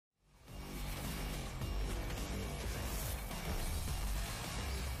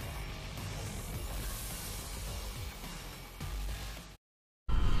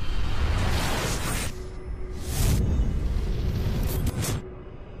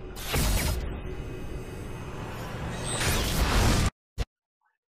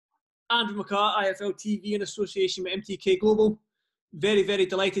Andrew McCart, IFL TV in association with MTK Global. Very, very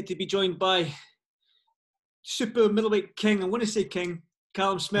delighted to be joined by super middleweight king. I'm going to say king,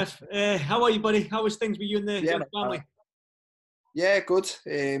 Callum Smith. How are you, buddy? How is things with you and the family? Yeah, good.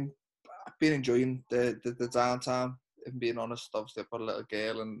 I've been enjoying the downtime, if I'm being honest. Obviously, I've got a little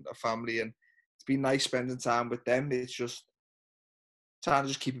girl and a family, and it's been nice spending time with them. It's just trying to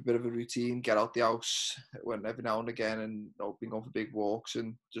just keep a bit of a routine, get out the house when every now and again, and been going for big walks,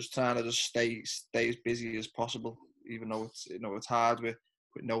 and just trying to just stay as busy as possible. Even though it's hard with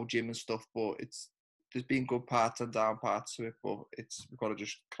no gym and stuff, but there's been good parts and down parts to it. But we've got to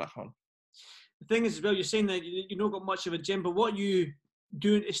just crack on. The thing is, as well, you're saying that you don't got much of a gym, but what are you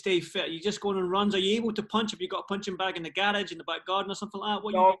doing to stay fit? Are you just going on runs? Are you able to punch? Have you got a punching bag in the garage, in the back garden or something like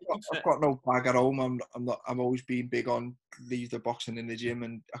that? No, I've got no bag at home. I'm always been big on leave the boxing in the gym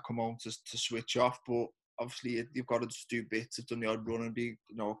and I come home to switch off. But obviously you've got to just do bits. I've done the odd run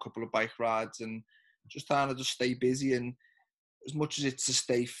and a couple of bike rides and just trying to just stay busy. And as much as it's to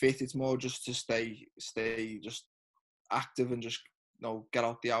stay fit, it's more just to stay just active and just get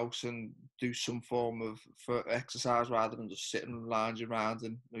out the house and do some form of exercise rather than just sitting and lounging around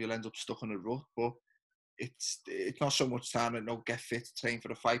and you'll end up stuck in a rut. But it's not so much time to get fit to train for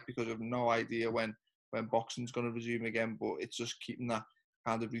the fight because I've no idea when boxing's going to resume again. But it's just keeping that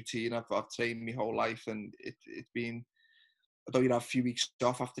kind of routine. I've trained my whole life, and it's been. Although you have a few weeks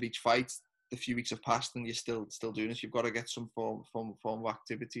off after each fight, the few weeks have passed, and you're still doing it. You've got to get some form of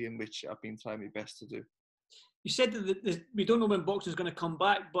activity, in which I've been trying my best to do. You said that we don't know when boxing is going to come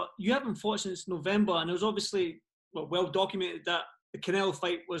back, but you haven't fought since November, and it was obviously well documented that the Canelo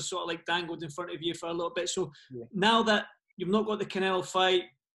fight was sort of like dangled in front of you for a little bit. So Now that you've not got the Canelo fight,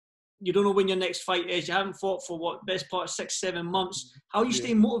 you don't know when your next fight is, you haven't fought for best part of 6-7 months. How are you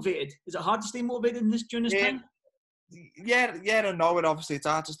staying motivated? Is it hard to stay motivated during this time? Yeah, and no, and obviously it's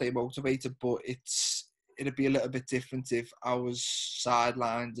hard to stay motivated, but it'd be a little bit different if I was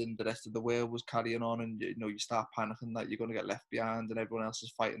sidelined and the rest of the world was carrying on, and you start panicking that you're going to get left behind and everyone else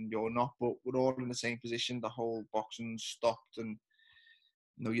is fighting, you're not. But we're all in the same position. The whole boxing stopped, and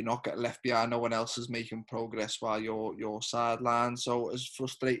you're not getting left behind. No one else is making progress while you're sidelined. So as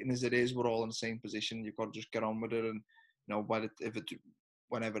frustrating as it is, we're all in the same position. You've got to just get on with it, and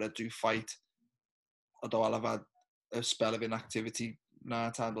whenever I do fight, although I'll have had a spell of inactivity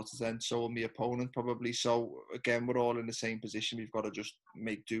 9 times out of 10, so will my opponent probably. So again, we're all in the same position. We've got to just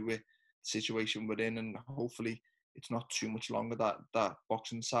make do with the situation we're in, and hopefully it's not too much longer that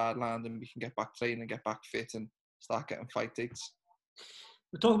boxing sidelined, and we can get back training, get back fit, and start getting fight dates.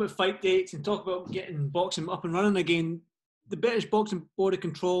 We talk about fight dates and talk about getting boxing up and running again. The British Boxing Board of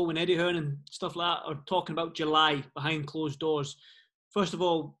Control and Eddie Hearn and stuff like that are talking about July behind closed doors. First of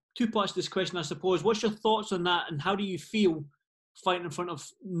all, 2 parts to this question, I suppose. What's your thoughts on that, and how do you feel fighting in front of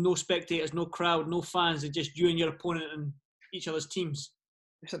no spectators, no crowd, no fans, and just you and your opponent and each other's teams?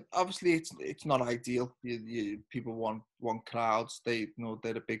 Listen, obviously it's not ideal. People want crowds. They're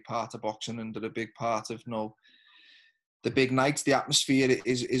a big part of boxing, and they're a big part of the big nights. The atmosphere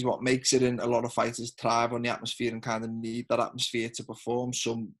is what makes it, and a lot of fighters thrive on the atmosphere and kind of need that atmosphere to perform.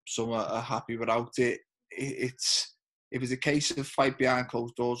 Some are happy without it. If it's a case of fight behind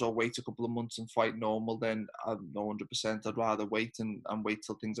closed doors or wait a couple of months and fight normal, then I'm 100%. I'd rather wait and wait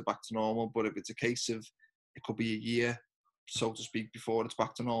till things are back to normal. But if it's a case of it could be a year, so to speak, before it's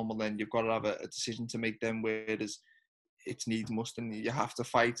back to normal, then you've got to have a decision to make then, where it's need must and you have to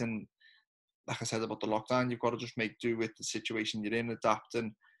fight. And like I said about the lockdown, you've got to just make do with the situation you're in, adapt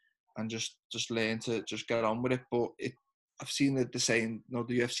and just learn to just get on with it. But I've seen the saying, the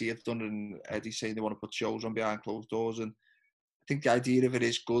UFC have done it, and Eddie saying they want to put shows on behind closed doors, and I think the idea of it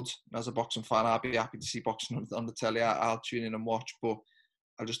is good. As a boxing fan, I'd be happy to see boxing on the telly. I'll tune in and watch, but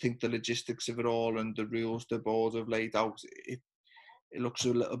I just think the logistics of it all and the rules the board have laid out, it looks a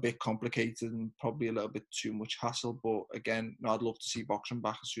little bit complicated and probably a little bit too much hassle. But again, I'd love to see boxing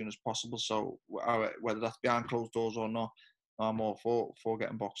back as soon as possible. So whether that's behind closed doors or not, I'm all for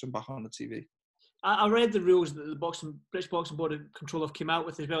getting boxing back on the TV. I read the rules that the British Boxing Board of Control have came out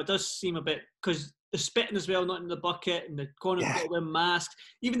with as well. It does seem a bit, because the spitting as well, not in the bucket, and the corner got to wear masks.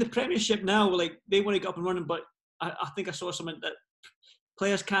 Even the Premiership now, they want to get up and running, but I think I saw something that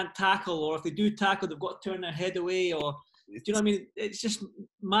players can't tackle, or if they do tackle, they've got to turn their head away, or do you know what I mean? It's just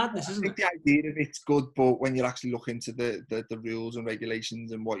madness, isn't it? I think the idea of it's good, but when you actually look into the rules and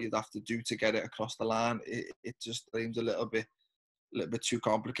regulations and what you'd have to do to get it across the line, it just seems a little bit too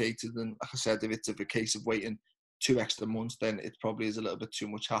complicated. And like I said, if it's a case of waiting 2 extra months, then it probably is a little bit too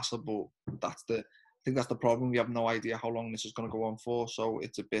much hassle. But I think that's the problem. We have no idea how long this is going to go on for, so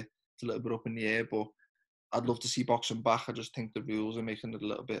it's a little bit up in the air. But I'd love to see boxing back. I just think the rules are making it a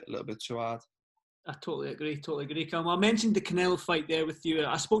little bit too hard. I totally agree, Callum. I mentioned the Canelo fight there with you.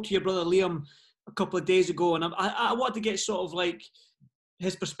 I spoke to your brother Liam a couple of days ago, and I wanted to get sort of like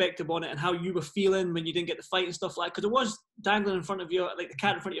his perspective on it and how you were feeling when you didn't get the fight and stuff like that, because it was dangling in front of you, like the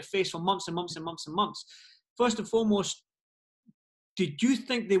cat in front of your face for months and months and months and months. First and foremost, did you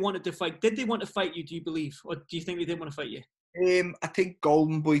think they wanted to fight? Did they want to fight you, do you believe? Or do you think they didn't want to fight you? I think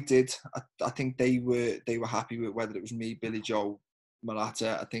Golden Boy did. I think they were happy with whether it was me, Billy Joe,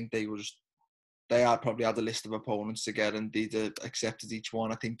 Maratta. I think they had probably had a list of opponents to get and they'd accepted each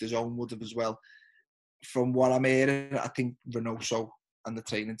one. I think DAZN would have as well. From what I'm hearing, I think Reynoso and the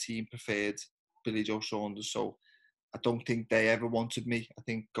training team preferred Billy Joe Saunders. So I don't think they ever wanted me. I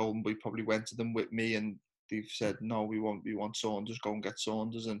think Golden Boy probably went to them with me and they've said, no, we want Saunders, go and get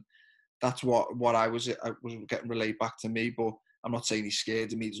Saunders. And that's what I was getting relayed back to me. But I'm not saying he's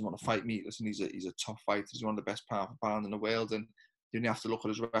scared of me, he doesn't want to fight me. Listen, he's a tough fighter. He's one of the best pound for pound in the world. And you only have to look at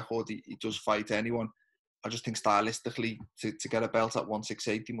his record. He does fight anyone. I just think stylistically, to get a belt at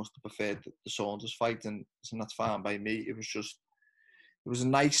 168, he must have preferred the Saunders fight. And that's fine by me. It was a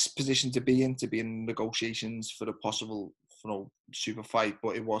nice position to be in negotiations for a possible super fight.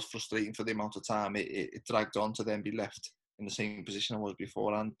 But it was frustrating for the amount of time it dragged on to then be left in the same position I was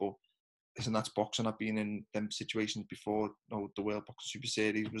beforehand. But listen, that's boxing. I've been in them situations before. The World Boxing Super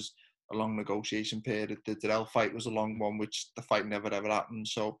Series was a long negotiation period. The Darrell fight was a long one, which the fight never ever happened.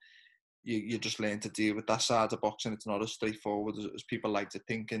 So you just learn to deal with that side of boxing. It's not as straightforward as people like to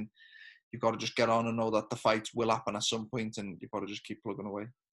think, and you've got to just get on and know that the fights will happen at some point, and you've got to just keep plugging away.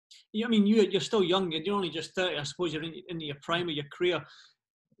 Yeah, I mean, you're still young. You're only just 30. I suppose you're in your prime of your career.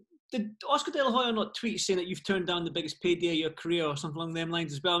 Did Oscar De La Hoya not tweet saying that you've turned down the biggest payday of your career or something along them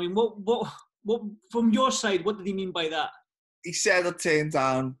lines as well? I mean, what from your side, what did he mean by that? He said I turned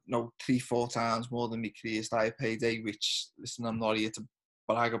down 3-4 times more than my career style payday, which, listen, I'm not here to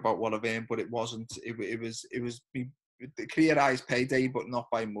brag about what I've earned, but it wasn't. It was the career highest payday, but not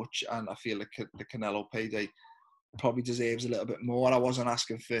by much. And I feel like the Canelo payday probably deserves a little bit more. I wasn't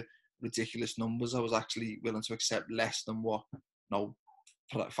asking for ridiculous numbers. I was actually willing to accept less than what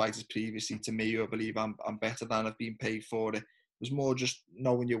fighters previously to me who I believe I'm better than have been paid for. It was more just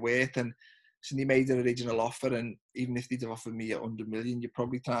knowing your worth. And so he made an original offer, and even if they'd have offered me 100 million, you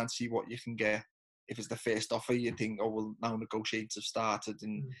probably try and see what you can get. If it's the first offer, you think, oh well, now negotiations have started,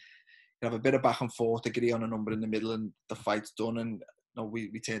 and you have a bit of back and forth, agree on a number in the middle, and the fight's done. And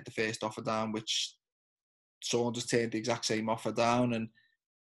we turned the first offer down, which Saunders turned the exact same offer down, and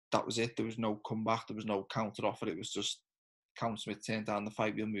that was it. There was no comeback, there was no counter offer. It was just Callum Smith turned down the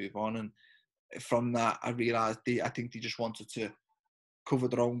fight, we'll move on. And from that, I realised I think they just wanted to cover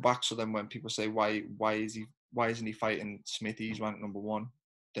their own back. So then when people say why isn't he fighting Smith, he's ranked number one,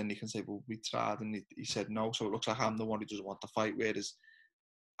 then they can say, well, we tried and he said no. So it looks like I'm the one who doesn't want to fight, whereas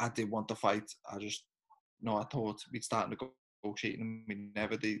I did want to fight. I thought we'd start negotiating and we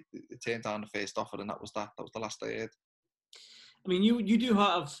never. They turned down the first offer, and that was the last I heard. I mean, you do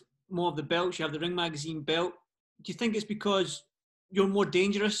have more of the belts. You have the Ring Magazine belt. Do you think it's because you're more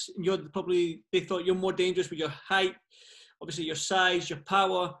dangerous? They thought you're more dangerous with your height, obviously your size, your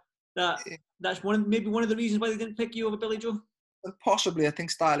power. That's maybe one of the reasons why they didn't pick you over Billy Joe. Possibly. I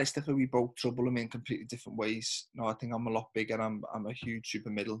think stylistically we both trouble him in completely different ways. I think I'm a lot bigger. I'm a huge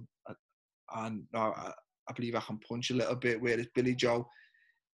super middle, and I believe I can punch a little bit. Whereas Billy Joe,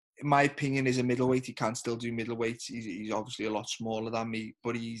 in my opinion, is a middleweight. He can still do middleweight. He's obviously a lot smaller than me,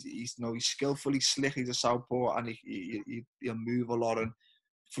 but he's skillful, he's slick, he's a southpaw, and he'll move a lot and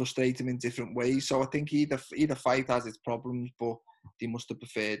frustrate him in different ways. So I think either fight has its problems, but they must have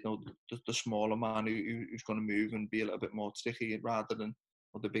preferred the smaller man who's going to move and be a little bit more tricky rather than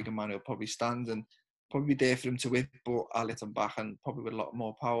the bigger man who'll probably stand and probably be there for him to whip, but I'll let him back and probably with a lot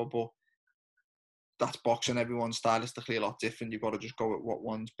more power. But that's boxing. Everyone's stylistically a lot different. You've got to just go with what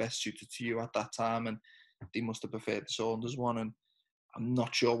one's best suited to you at that time, and they must have preferred the Saunders one. And I'm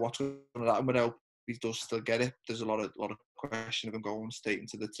not sure what's going to happen without he does still get it. There's a lot of question of him going straight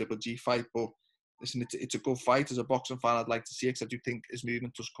into the Triple G fight, but listen, it's a good fight. As a boxing fan, I'd like to see it because I do think his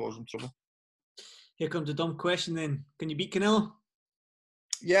movement does cause him trouble. Here comes a dumb question then. Can you beat Canelo?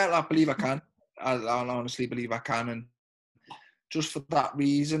 Yeah, I believe I can. I honestly believe I can. And just for that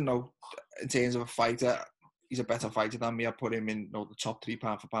reason, in terms of a fighter, he's a better fighter than me. I put him in the top 3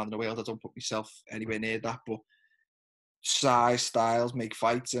 pound for pound in the world. I don't put myself anywhere near that, but size, styles make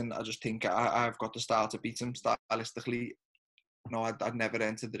fights, and I just think I've got the style to beat him stylistically. I'd never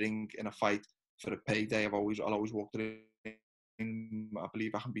entered the ring in a fight for a payday. I'll always walk the ring. I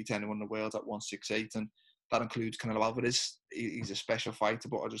believe I can beat anyone in the world at 168, and that includes Canelo Alvarez. He's a special fighter,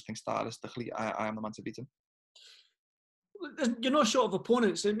 but I just think stylistically, I am the man to beat him. You're not short of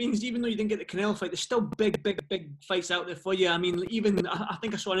opponents. It means even though you didn't get the Canelo fight, there's still big fights out there for you. I mean, even I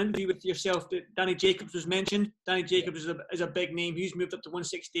think I saw an interview with yourself that Danny Jacobs was mentioned. Danny Jacobs is a big name. He's moved up to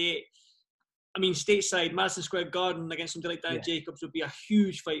 168. I mean, stateside, Madison Square Garden against somebody like Danny Jacobs would be a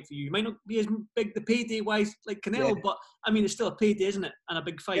huge fight for you. It might not be as big the payday wise like Canelo, but I mean, it's still a payday, isn't it? And a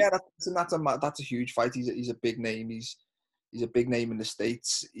big fight. Yeah, that's a huge fight. He's a big name. He's a big name in the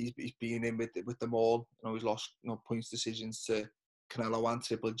States. He's been in with them all. He's lost points decisions to Canelo and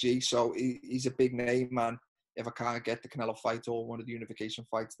Triple G. So he's a big name, man. If I can't get the Canelo fight or one of the unification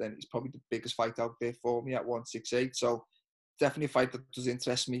fights, then it's probably the biggest fight out there for me at 168. So definitely a fight that does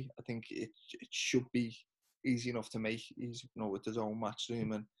interest me. I think it should be easy enough to make. He's with his own match to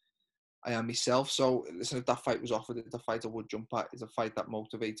him, and I am myself. So listen, if that fight was offered, it's a fight I would jump at. It's a fight that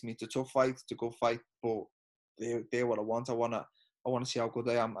motivates me. It's a tough fight to go fight, but they're what I want. I want to see how good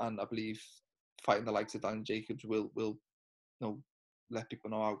I am, and I believe fighting the likes of Dan Jacobs will let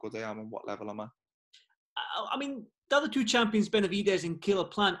people know how good I am and what level I'm at. I mean, the other two champions, Benavidez and Caleb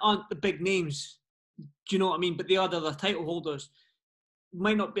Plant, aren't the big names. Do you know what I mean? But they are the other title holders.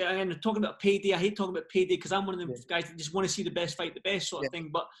 Might not be. Again, talking about payday. I hate talking about payday because I'm one of them guys that just want to see the best fight, the best sort of thing.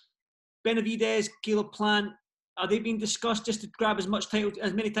 But Benavidez, Caleb Plant, are they being discussed just to grab as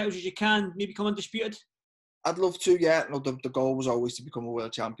many titles as you can, maybe become undisputed? I'd love to, yeah. No, the goal was always to become a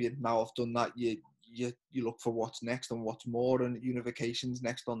world champion. Now I've done that, you look for what's next and what's more, and unification's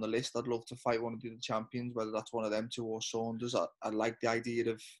next on the list. I'd love to fight one of the other champions, whether that's one of them two or Saunders. I like the idea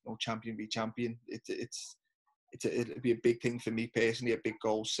of champion v champion. It'd be a big thing for me personally, a big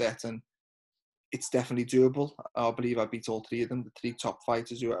goal set, and it's definitely doable. I believe I beat all three of them, the three top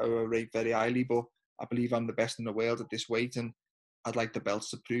fighters who are rated very highly, but I believe I'm the best in the world at this weight, and I'd like the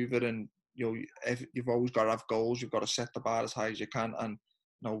belts to prove it. And you've always got to have goals. You've got to set the bar as high as you can, and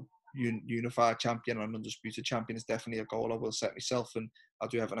unified champion and undisputed champion is definitely a goal I will set myself, and I'll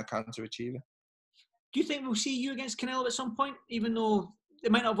do everything I can to achieve it. Do you think we'll see you against Canelo at some point, even though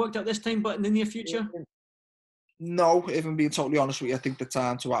it might not have worked out this time, but in the near future? No, if I'm being totally honest with you, I think the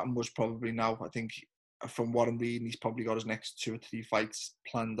time to happen was probably now. I think from what I'm reading, he's probably got his next 2 or 3 fights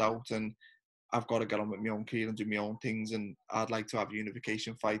planned out, and I've got to get on with my own career and do my own things, and I'd like to have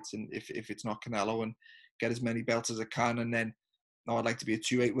unification fights, and if it's not Canelo, and get as many belts as I can, and then I'd like to be a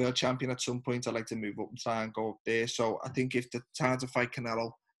 2-8 world champion at some point. I'd like to move up and try and go up there. So I think if the time to fight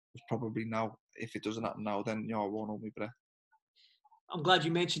Canelo was probably now. If it doesn't happen now, then I won't hold my breath. I'm glad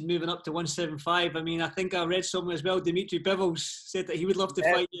you mentioned moving up to 175. I mean, I think I read somewhere as well, Dimitri Bivol said that he would love to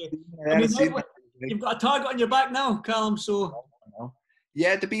fight you. I mean, you've got a target on your back now, Callum, so...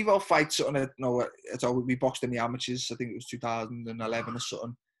 Yeah, the Bivol fight, something, it's always, we boxed in the amateurs. I think it was 2011 or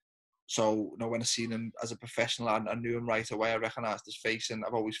something. So, when I seen him as a professional, I knew him right away. I recognised his face, and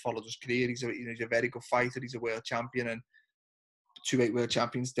I've always followed his career. He's a very good fighter. He's a world champion, and 2-8 world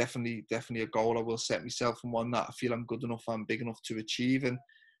champions definitely a goal I will set myself, and one that I feel I'm good enough, I'm big enough to achieve. And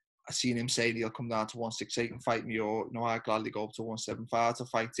I seen him saying he'll come down to 168 and fight me, or I'd gladly go up to 175 to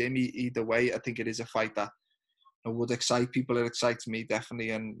fight him. Either way, I think it is a fight that would excite people. It excites me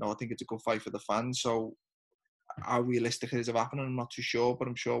definitely, and I think it's a good fight for the fans. So how realistic it is of happening, I'm not too sure, but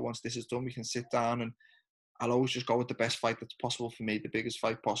I'm sure once this is done, we can sit down, and I'll always just go with the best fight that's possible for me, the biggest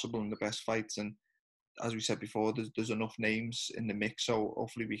fight possible, and the best fights. And as we said before, there's enough names in the mix, so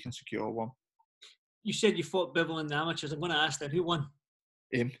hopefully we can secure one. You said you fought Bivol in the amateurs. I'm going to ask then, who won?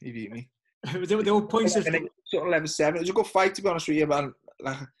 Him, he beat me. Was it with the old point system? Sort of 11-7. It was a good fight, to be honest with you, man.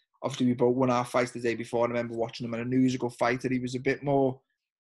 Like, obviously, we both won our fights the day before, and I remember watching him, and I knew he was a good fighter. He was a bit more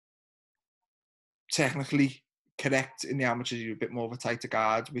technically correct in the amateurs. He was a bit more of a tighter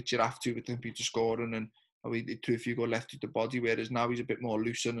guard, which you'd have to with the computer scoring, and he threw a few go left to the body, whereas now he's a bit more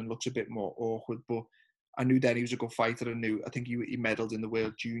loosened and looks a bit more awkward. But I knew then he was a good fighter. I think he medalled in the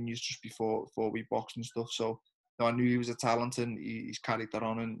World Juniors just before we boxed and stuff. So I knew he was a talent, and he's carried that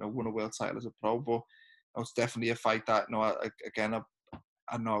on and won a world title as a pro. But it's definitely a fight that,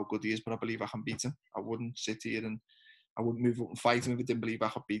 I know how good he is, but I believe I can beat him. I wouldn't sit here and I wouldn't move up and fight him if I didn't believe I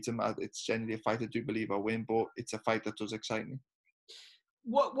could beat him. It's generally a fight I do believe I win, but it's a fight that does excite me.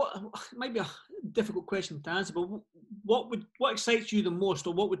 What might be a difficult question to answer, but what excites you the most,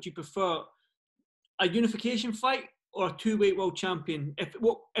 or what would you prefer? A unification fight or a 2-weight world champion? If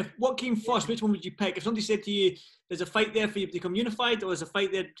what came first, which one would you pick? If somebody said to you, "There's a fight there for you to become unified," or there's a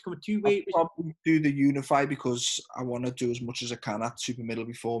fight there to become a 2-weight? I'll probably do the unify, because I want to do as much as I can at super middle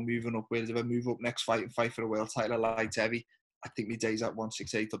before moving up. Whereas if I move up next fight and fight for a world title light heavy, I think my days at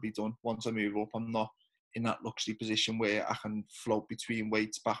 168 will be done. Once I move up, I'm not in that luxury position where I can float between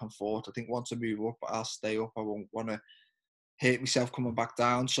weights back and forth. I think once I move up, I'll stay up. I won't want to hurt myself coming back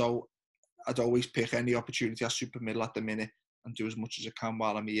down. So I'd always pick any opportunity at super middle at the minute and do as much as I can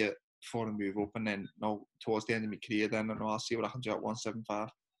while I'm here before I move up. And then, towards the end of my career, then I'll see what I can do at 175.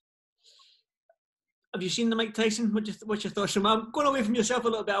 Have you seen the Mike Tyson? What's your thoughts? I'm going away from yourself a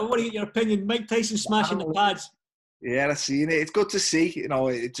little bit. I want to get your opinion. Mike Tyson smashing the pads. Yeah, I've seen it. It's good to see.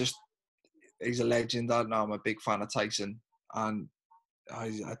 He's a legend. I'm a big fan of Tyson, and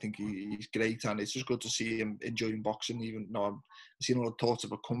I think he's great, and it's just good to see him enjoying boxing. Even though I've seen all the thoughts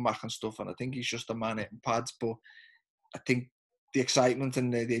of a comeback and stuff, and I think he's just a man hitting pads. But I think the excitement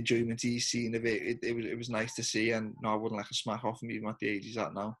and the enjoyment he's seen of it was nice to see, and I wouldn't like a smack off him even at the age he's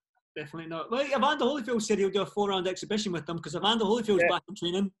at now. Definitely not. Well, Evander Holyfield said he'll do a 4-round exhibition with them because Evander Holyfield's back in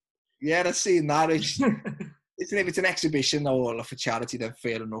training. Yeah, I've seen that. If it's an exhibition or for charity, then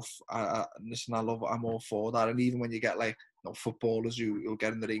fair enough. Listen, I'm all for that. And even when you get footballers who'll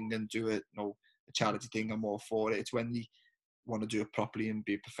get in the ring and do a charity thing, I'm all for it. It's when you want to do it properly and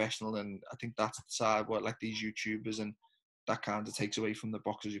be professional, and I think that's the side where these YouTubers and that kind of takes away from the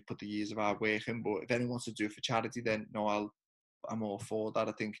boxers who put the years of hard work in. But if anyone wants to do it for charity, then I'm all for that.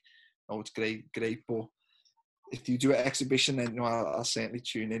 I think it's great. But if you do an exhibition, then I'll certainly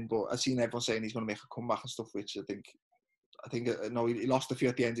tune in. But I've seen everyone saying he's going to make a comeback and stuff, which I think he lost a few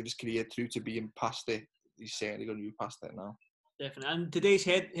at the end of his career through to being past it. He's certainly going to be past it now. Definitely. And today's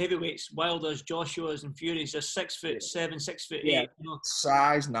heavyweights, Wilders, Joshua's and Fury's, are 6'7", 6'8".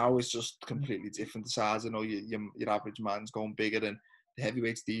 Size now is just completely different. The size, your average man's going bigger, and the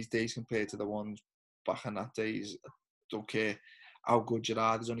heavyweights these days compared to the ones back in that days, I don't care how good you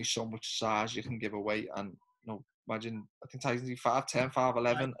are. There's only so much size you can give away, and imagine, I think Tyson's 5'10",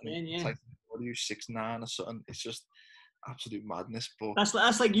 5'11", and Tyson 6'9" or something. It's just absolute madness. But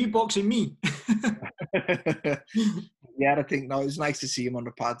that's like you boxing me. Yeah, I think it's nice to see him on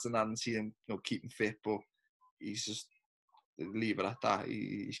the pads and see him keeping fit, but he's just, leave it at that.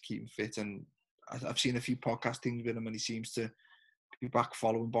 He's keeping fit, and I've seen a few podcast things with him, and he seems to be back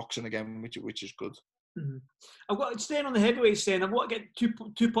following boxing again, which is good. Mm-hmm. I've got, staying on the heavyweights then, I want to get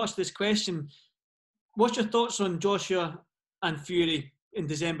two parts of this question. What's your thoughts on Joshua and Fury in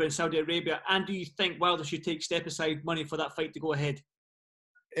December in Saudi Arabia, and do you think Wilder should take step-aside money for that fight to go ahead?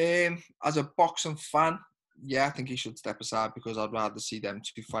 As a boxing fan, yeah, I think he should step aside because I'd rather see them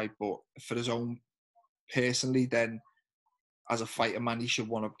two fight. But for his own personally, then as a fighter man, he should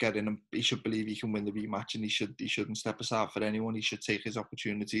want to get in and he should believe he can win the rematch, and he shouldn't step aside for anyone. He should take his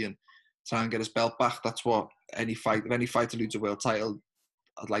opportunity and try and get his belt back. That's what if any fighter loses a world title,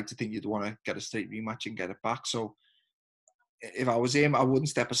 I'd like to think you'd want to get a straight rematch and get it back. So if I was him, I wouldn't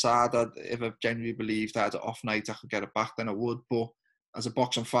step aside. If I genuinely believed I had an off night, I could get it back, then I would. But as a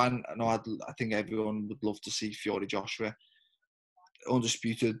boxing fan, I think everyone would love to see Fury Joshua.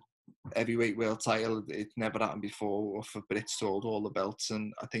 Undisputed heavyweight world title. It's never happened before, or for Brits to hold all the belts.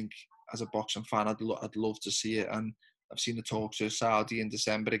 And I think as a boxing fan, I'd love to see it. And I've seen the talks of Saudi in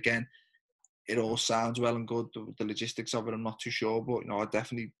December again. It all sounds well and good. The logistics of it, I'm not too sure. But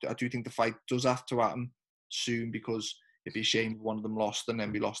I do think the fight does have to happen soon, because it'd be a shame if one of them lost and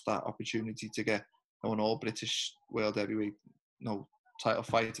then we lost that opportunity to get an all British world heavyweight title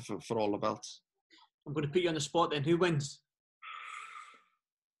fight for all the belts. I'm going to put you on the spot then. Who wins?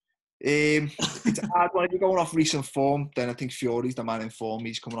 It's a hard one. If you're going off recent form, then I think Fury's the man in form.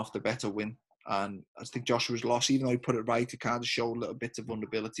 He's coming off the better win. And I think Joshua's lost, even though he put it right, he kind of showed little bits of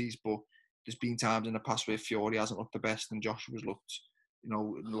vulnerabilities. But there's been times in the past where Fury hasn't looked the best and Joshua's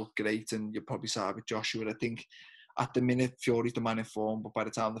looked great. And you're probably side with Joshua. I think at the minute, Fury's the man in form. But by the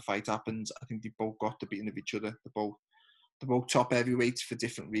time the fight happens, I think they both got the beating of each other. They're both top heavyweights for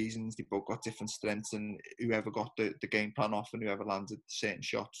different reasons. They both got different strengths, and whoever got the game plan off and whoever landed certain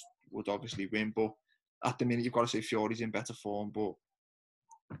shots would obviously win. But at the minute, you've got to say Fury's in better form. But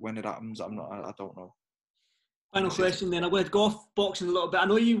when it happens, I don't know. Final question then. I'm going to go off boxing a little bit. I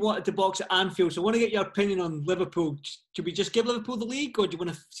know you wanted to box at Anfield, so I want to get your opinion on Liverpool. Should we just give Liverpool the league, or do you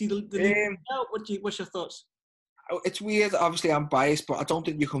want to see the league out? What's your thoughts? It's weird. Obviously, I'm biased, but I don't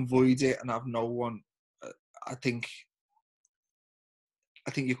think you can void it and have no one. I think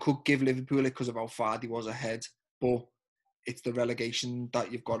you could give Liverpool it because of how far he was ahead, but it's the relegation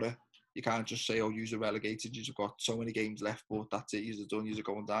that you've got to. You can't just say, "Oh, you're relegated. You've got so many games left, but that's it. You're done. You're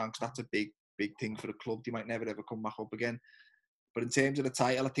going down." Because that's a big thing for the club. They might never ever come back up again. But in terms of the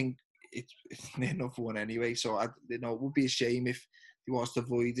title, I think it's near enough one anyway. So it would be a shame if he wants to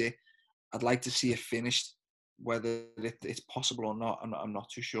avoid it. I'd like to see it finished. Whether it's possible or not, I'm not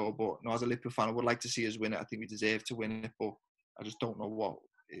too sure. But as a Liverpool fan, I would like to see us win it. I think we deserve to win it, but I just don't know what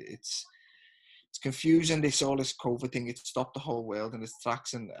it's. it's confusing. All this COVID thing. It stopped the whole world in its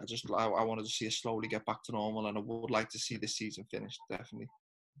tracks, and I wanted to see us slowly get back to normal, and I would like to see this season finished, definitely.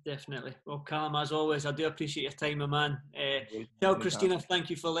 Definitely. Well, Callum, as always, I do appreciate your time, my man. Tell Anytime. Christina thank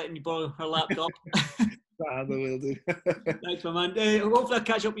you for letting you borrow her laptop. I will do. Thanks, my man. Hopefully I'll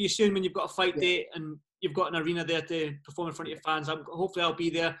catch up with you soon when you've got a fight date and you've got an arena there to perform in front of your fans. Hopefully I'll be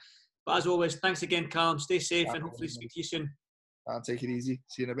there. But as always, thanks again, Callum. Stay safe and hopefully speak to you soon. I'll take it easy.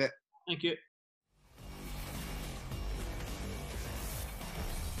 See you in a bit. Thank you.